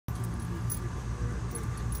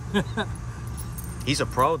He's a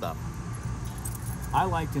pro, though. I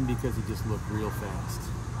liked him because he just looked real fast.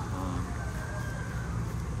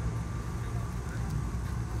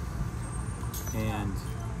 And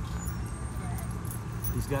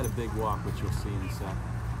he's got a big walk, which you'll see in a second.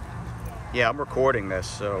 Yeah, I'm recording this,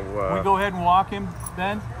 so... Can we go ahead and walk him,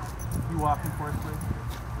 Ben? You walk him for us, please?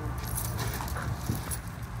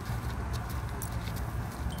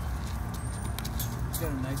 He's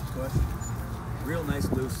got a nice push. Real nice,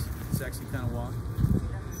 loose, sexy kind of walk.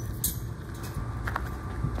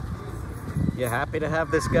 You happy to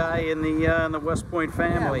have this guy in the West Point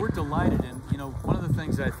family? Yeah, we're delighted. And, you know, one of the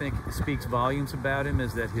things I think speaks volumes about him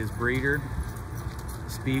is that his breeder,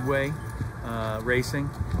 Speedway Racing,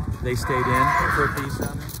 they stayed in for a piece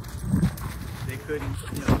of him. They couldn't,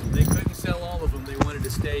 you know, they couldn't sell all of them. They wanted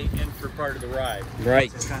to stay in for part of the ride.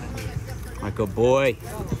 Right. It's kind of neat. My good boy.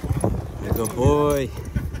 My good boy.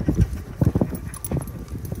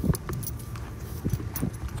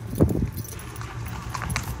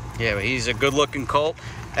 Yeah, but he's a good-looking colt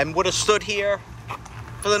and would have stood here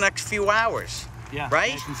for the next few hours. Yeah,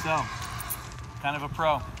 right? I think so. Kind of a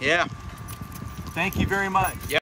pro. Yeah. Thank you very much. Yeah.